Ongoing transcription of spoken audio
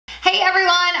Hey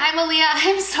everyone, I'm Melea.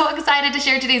 I'm so excited to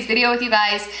share today's video with you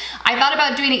guys. I thought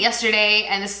about doing it yesterday,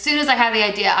 and as soon as I had the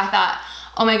idea, I thought,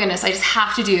 oh my goodness, I just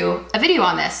have to do a video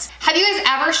on this. Have you guys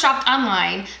ever shopped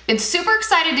online, been super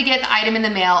excited to get the item in the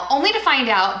mail, only to find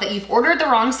out that you've ordered the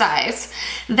wrong size,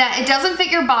 that it doesn't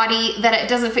fit your body, that it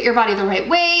doesn't fit your body the right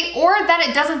way, or that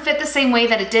it doesn't fit the same way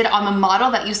that it did on the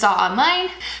model that you saw online?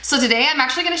 So today I'm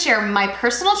actually gonna share my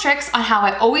personal tricks on how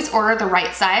I always order the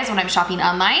right size when I'm shopping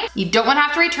online. You don't wanna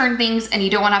have to return things, and you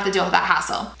don't wanna have to deal with that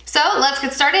hassle. So let's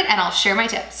get started and I'll share my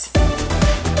tips.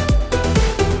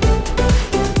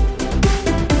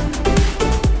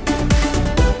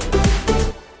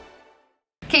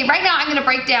 Okay, right now I'm gonna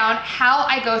break down how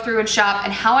I go through and shop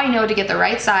and how I know to get the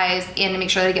right size and to make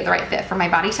sure that I get the right fit for my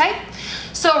body type.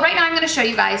 So right now I'm gonna show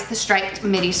you guys the striped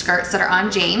midi skirts that are on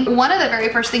Jane. One of the very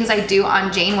first things I do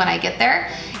on Jane when I get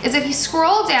there is if you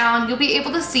scroll down, you'll be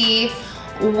able to see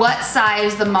what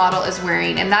size the model is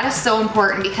wearing. And that is so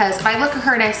important because if I look at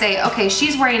her and I say, okay,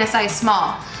 she's wearing a size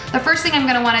small, the first thing I'm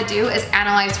gonna wanna do is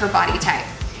analyze her body type.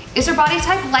 Is her body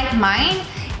type like mine?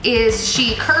 Is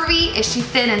she curvy? Is she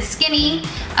thin and skinny?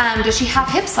 Does she have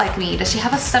hips like me? Does she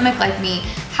have a stomach like me?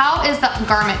 How is the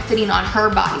garment fitting on her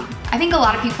body? I think a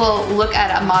lot of people look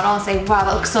at a model and say, wow,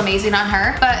 that looks so amazing on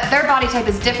her, but their body type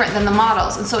is different than the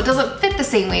model's, and so it doesn't fit the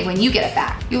same way when you get it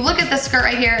back. You look at this skirt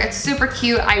right here, it's super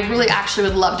cute. I really actually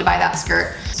would love to buy that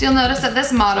skirt. So you'll notice that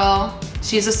this model,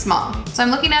 she's a small. So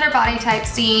I'm looking at her body type,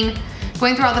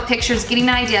 going through all the pictures, getting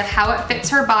an idea of how it fits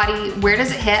her body, where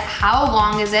does it hit, how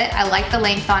long is it, I like the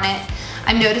length on it.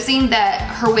 I'm noticing that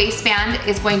her waistband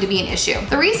is going to be an issue.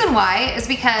 The reason why is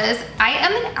because I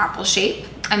am an apple shape.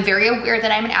 I'm very aware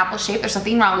that I'm an apple shape. There's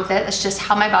nothing wrong with it. That's just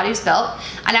how my body's built.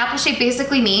 An apple shape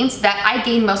basically means that I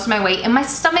gain most of my weight in my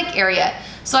stomach area.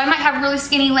 So I might have really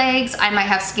skinny legs, I might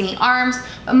have skinny arms,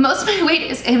 but most of my weight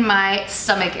is in my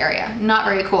stomach area. Not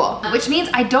very cool. Which means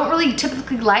I don't really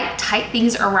typically like tight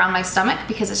things around my stomach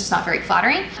because it's just not very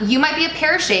flattering. You might be a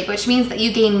pear shape, which means that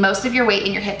you gain most of your weight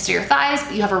in your hips or your thighs,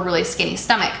 but you have a really skinny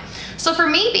stomach. So for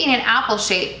me being an apple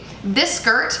shape, this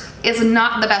skirt is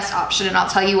not the best option, and I'll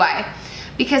tell you why.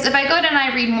 Because if I go down and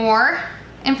I read more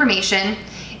information,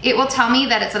 it will tell me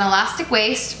that it's an elastic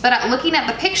waist, but looking at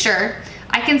the picture,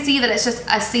 I can see that it's just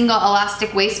a single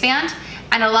elastic waistband,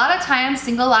 and a lot of times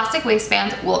single elastic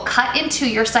waistbands will cut into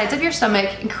your sides of your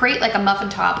stomach and create like a muffin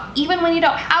top even when you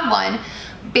don't have one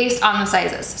based on the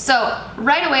sizes. So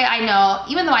right away I know,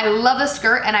 even though I love the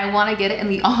skirt and I want to get it in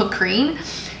the olive green,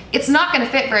 it's not going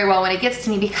to fit very well when it gets to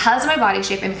me because of my body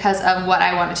shape and because of what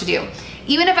I want it to do.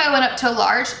 Even if I went up to a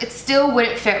large, it still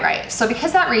wouldn't fit right. So because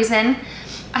of that reason,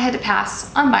 I had to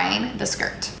pass on buying the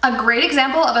skirt. A great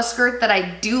example of a skirt that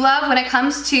I do love when it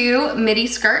comes to midi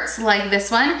skirts like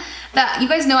this one, that you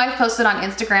guys know I've posted on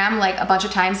Instagram like a bunch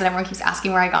of times and everyone keeps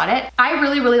asking where I got it. I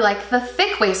really like the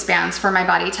thick waistbands for my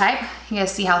body type. You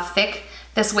guys see how thick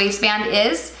this waistband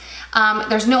is?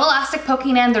 There's no elastic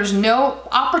poking in, there's no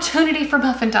opportunity for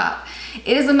muffin top.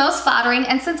 It is the most flattering,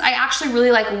 and since I actually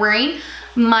really like wearing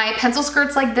my pencil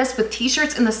skirts like this with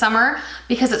t-shirts in the summer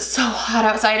because it's so hot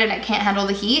outside and it can't handle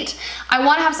the heat, I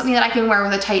want to have something that I can wear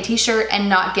with a tight t-shirt and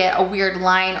not get a weird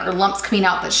line or lumps coming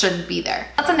out that shouldn't be there.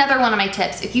 That's another one of my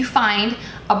tips. If you find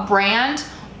a brand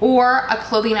or a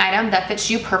clothing item that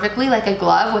fits you perfectly, like a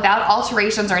glove, without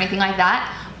alterations or anything like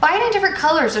that, buy it in different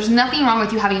colors. There's nothing wrong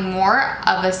with you having more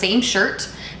of the same shirt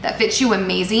that fits you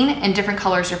amazing in different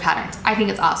colors or patterns. I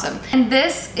think it's awesome. And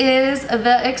this is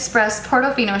the Express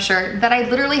Portofino shirt that I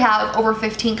literally have over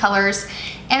 15 colors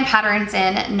and patterns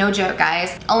in. No joke,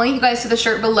 guys. I'll link you guys to the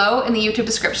shirt below in the YouTube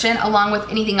description along with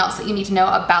anything else that you need to know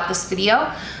about this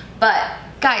video. But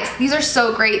guys, these are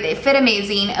so great. They fit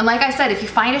amazing. And like I said, if you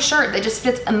find a shirt that just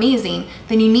fits amazing,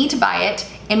 then you need to buy it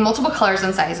in multiple colors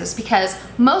and sizes because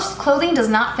most clothing does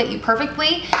not fit you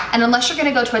perfectly, and unless you're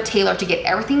gonna go to a tailor to get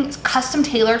everything custom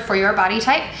tailored for your body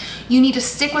type, you need to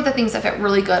stick with the things that fit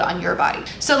really good on your body.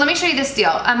 So let me show you this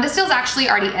deal. This deal's actually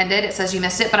already ended. It says you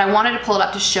missed it, but I wanted to pull it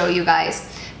up to show you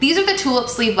guys. These are the tulip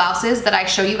sleeve blouses that I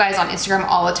show you guys on Instagram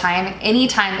all the time,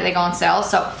 anytime that they go on sale.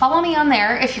 So follow me on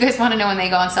there if you guys wanna know when they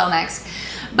go on sale next.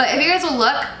 But if you guys will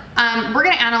look, we're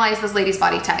gonna analyze this lady's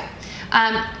body type.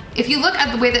 If you look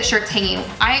at the way that shirt's hanging,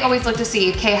 I always look to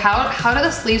see, okay, how do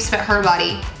the sleeves fit her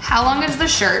body? How long is the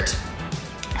shirt?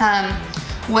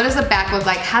 What does the back look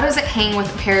like? How does it hang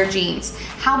with a pair of jeans?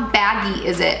 How baggy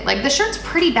is it? Like, the shirt's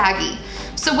pretty baggy.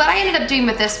 So what I ended up doing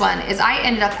with this one is I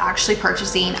ended up actually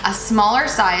purchasing a smaller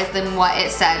size than what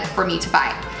it said for me to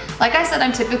buy. Like I said,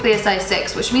 I'm typically a size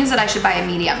 6, which means that I should buy a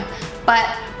medium.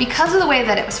 but because of the way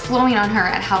that it was flowing on her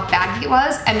and how baggy it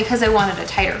was, and because I wanted a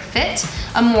tighter fit,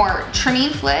 a more trimming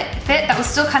fit that was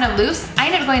still kind of loose, I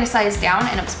ended up going a size down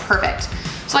and it was perfect.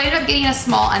 So I ended up getting a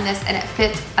small on this and it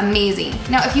fits amazing.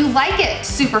 Now, if you like it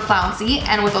super flouncy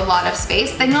and with a lot of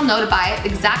space, then you'll know to buy the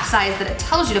exact size that it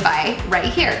tells you to buy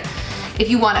right here. If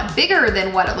you want it bigger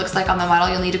than what it looks like on the model,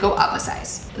 you'll need to go up a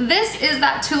size. This is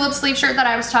that tulip sleeve shirt that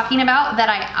I was talking about that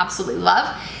I absolutely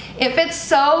love. It fits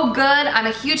so good. I'm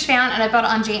a huge fan and I bought it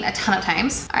on Jane a ton of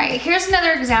times. All right, here's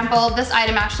another example. This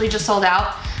item actually just sold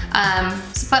out,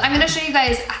 but I'm gonna show you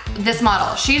guys this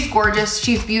model. She's gorgeous,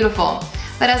 she's beautiful.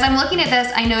 But as I'm looking at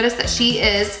this, I noticed that she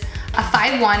is a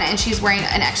 5'1" and she's wearing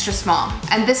an extra small.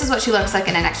 And this is what she looks like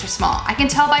in an extra small. I can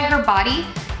tell by her body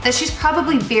that she's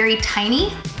probably very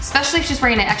tiny, especially if she's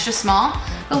wearing an extra small.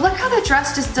 But look how the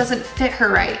dress just doesn't fit her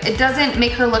right. It doesn't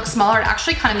make her look smaller, it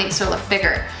actually kind of makes her look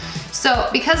bigger. So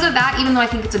because of that, even though I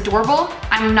think it's adorable,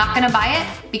 I'm not gonna buy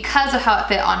it because of how it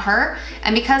fit on her,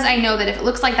 and because I know that if it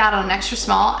looks like that on an extra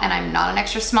small and I'm not an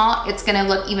extra small, it's gonna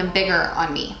look even bigger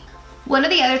on me. One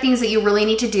of the other things that you really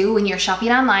need to do when you're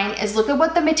shopping online is look at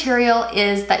what the material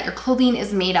is that your clothing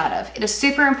is made out of. It is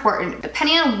super important.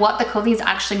 Depending on what the clothing is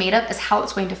actually made of is how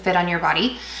it's going to fit on your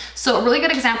body. So a really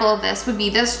good example of this would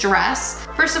be this dress.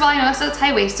 First of all, I noticed that it's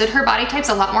high-waisted. Her body type's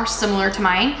a lot more similar to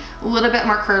mine, a little bit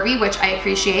more curvy, which I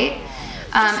appreciate.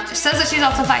 It says that she's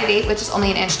also 5'8", which is only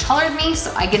an inch taller than me,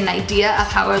 so I get an idea of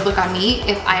how it would look on me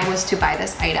if I was to buy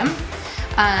this item.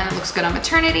 It looks good on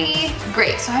maternity.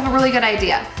 Great, so I have a really good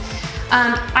idea.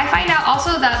 I find out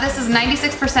also that this is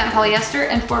 96% polyester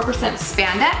and 4%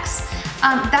 spandex.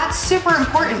 That's super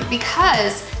important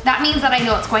because that means that I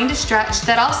know it's going to stretch.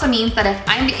 That also means that if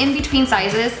I'm in between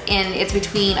sizes and it's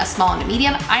between a small and a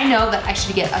medium, I know that I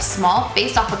should get a small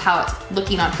based off of how it's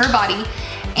looking on her body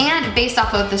and based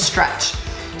off of the stretch.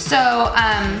 So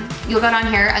you'll go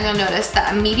down here and you'll notice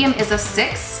that a medium is a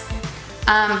 6.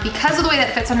 Because of the way that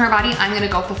it fits on her body, I'm gonna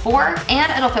go with a 4,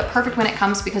 and it'll fit perfect when it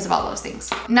comes because of all those things.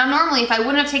 Now, normally, if I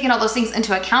wouldn't have taken all those things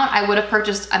into account, I would have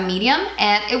purchased a medium,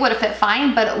 and it would have fit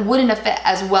fine, but it wouldn't have fit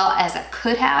as well as it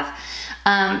could have.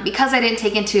 Because I didn't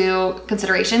take into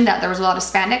consideration that there was a lot of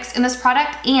spandex in this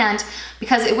product, and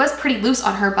because it was pretty loose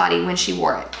on her body when she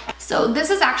wore it. So this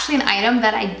is actually an item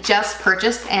that I just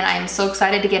purchased and I'm so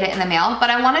excited to get it in the mail, but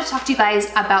I wanted to talk to you guys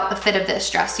about the fit of this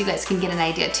dress so you guys can get an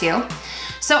idea too.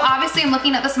 So obviously I'm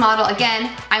looking at this model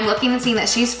again, I'm looking and seeing that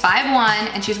she's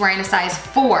 5'1" and she's wearing a size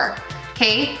 4,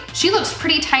 okay? She looks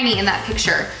pretty tiny in that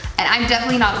picture and I'm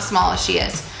definitely not as small as she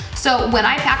is. So when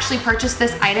I actually purchased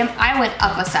this item, I went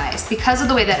up a size because of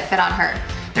the way that it fit on her.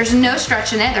 There's no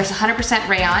stretch in it, there's 100%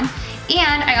 rayon,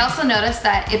 and I also noticed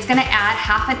that it's gonna add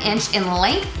 ½ an inch in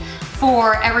length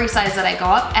for every size that I go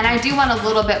up, and I do want a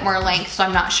little bit more length so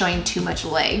I'm not showing too much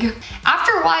leg.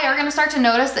 After a while, you're gonna start to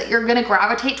notice that you're gonna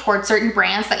gravitate towards certain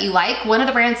brands that you like. One of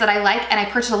the brands that I like and I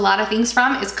purchase a lot of things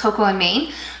from is Coco and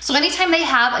Maine. So anytime they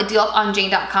have a deal on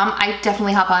Jane.com, I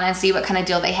definitely hop on and see what kind of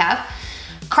deal they have.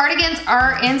 Cardigans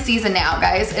are in season now,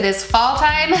 guys. It is fall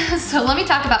time, so let me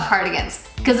talk about cardigans,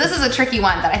 because this is a tricky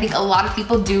one that I think a lot of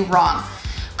people do wrong.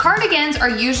 Cardigans are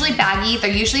usually baggy, they're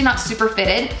usually not super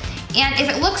fitted, and if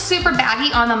it looks super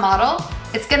baggy on the model,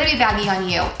 it's gonna be baggy on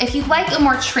you. If you like a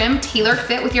more trim, tailored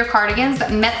fit with your cardigans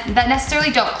that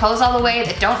necessarily don't close all the way,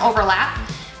 that don't overlap,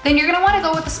 then you're gonna wanna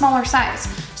go with a smaller size.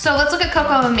 So let's look at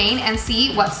Coco and Maine and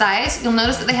see what size. You'll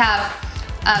notice that they have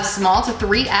small to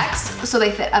 3X, so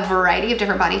they fit a variety of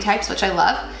different body types, which I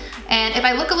love. And if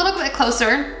I look a little bit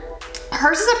closer,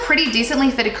 hers is a pretty decently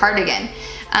fitted cardigan.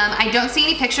 I don't see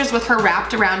any pictures with her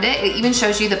wrapped around it. It even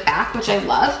shows you the back, which I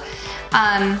love.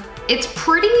 It's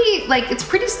pretty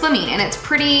slimming, and it's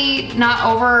pretty not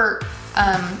over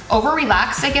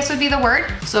relaxed, I guess would be the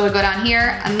word. So we go down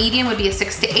here, a medium would be a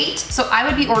 6 to 8. So I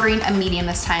would be ordering a medium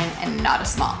this time and not a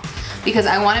small, because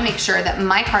I wanna make sure that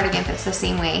my cardigan fits the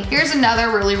same way. Here's another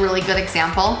really, really good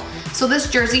example. So this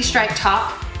jersey stripe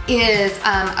top is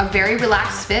a very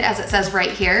relaxed fit, as it says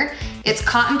right here. It's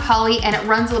cotton poly and it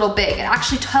runs a little big. It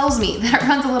actually tells me that it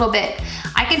runs a little big.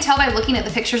 I can tell by looking at the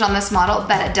pictures on this model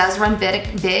that it does run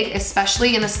big,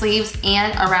 especially in the sleeves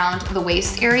and around the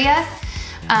waist area.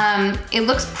 It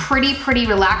looks pretty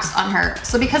relaxed on her.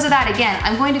 So because of that, again,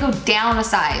 I'm going to go down a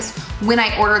size when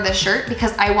I order this shirt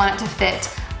because I want it to fit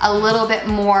a little bit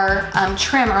more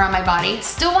trim around my body.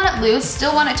 Still want it loose,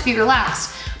 still want it to be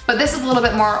relaxed, but this is a little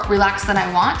bit more relaxed than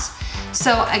I want.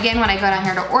 So again, when I go down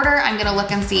here to order, I'm gonna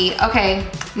look and see, okay,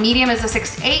 medium is a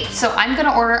 6 to 8, so I'm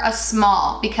gonna order a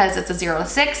small because it's a 0 to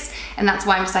 6, and that's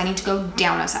why I'm deciding to go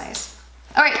down a size.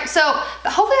 All right, so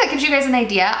hopefully that gives you guys an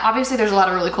idea. Obviously there's a lot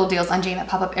of really cool deals on Jane that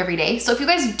pop up every day. So if you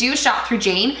guys do shop through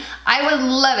Jane, I would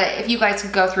love it if you guys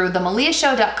could go through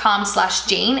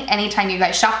themeleashow.com/Jane anytime you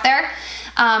guys shop there.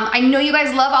 I know you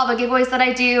guys love all the giveaways that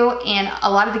I do, and a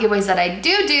lot of the giveaways that I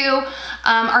do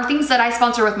are things that I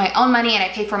sponsor with my own money and I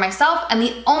pay for myself, and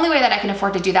the only way that I can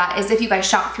afford to do that is if you guys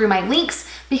shop through my links,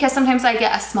 because sometimes I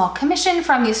get a small commission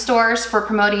from these stores for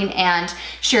promoting and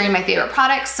sharing my favorite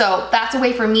products, so that's a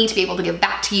way for me to be able to give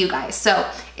back to you guys. So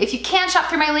if you can shop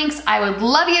through my links, I would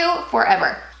love you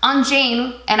forever. On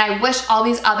Jane, and I wish all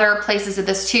these other places did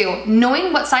this too,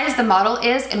 knowing what size the model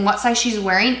is and what size she's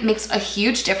wearing makes a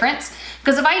huge difference.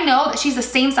 Because if I know that she's the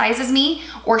same size as me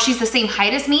or she's the same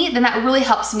height as me, then that really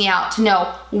helps me out to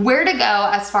know where to go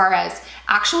as far as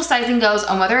actual sizing goes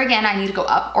and whether, again, I need to go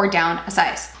up or down a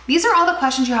size. These are all the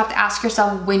questions you have to ask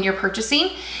yourself when you're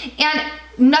purchasing, and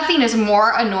nothing is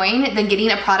more annoying than getting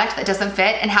a product that doesn't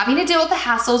fit and having to deal with the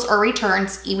hassles or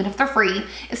returns, even if they're free.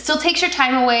 It still takes your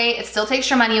time away, it still takes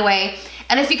your money away,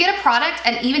 and if you get a product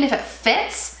and even if it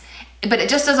fits, but it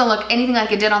just doesn't look anything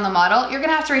like it did on the model, you're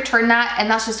gonna have to return that, and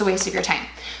that's just a waste of your time.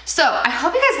 So I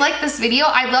hope you guys like this video.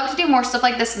 I'd love to do more stuff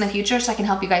like this in the future so I can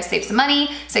help you guys save some money,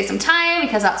 save some time,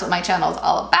 because that's what my channel is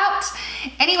all about.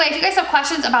 Anyway, if you guys have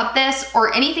questions about this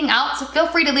or anything else, feel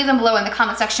free to leave them below in the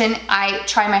comment section. I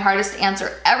try my hardest to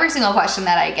answer every single question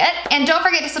that I get. And don't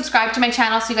forget to subscribe to my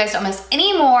channel so you guys don't miss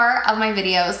any more of my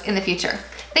videos in the future.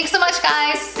 Thanks so much,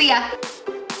 guys. See ya.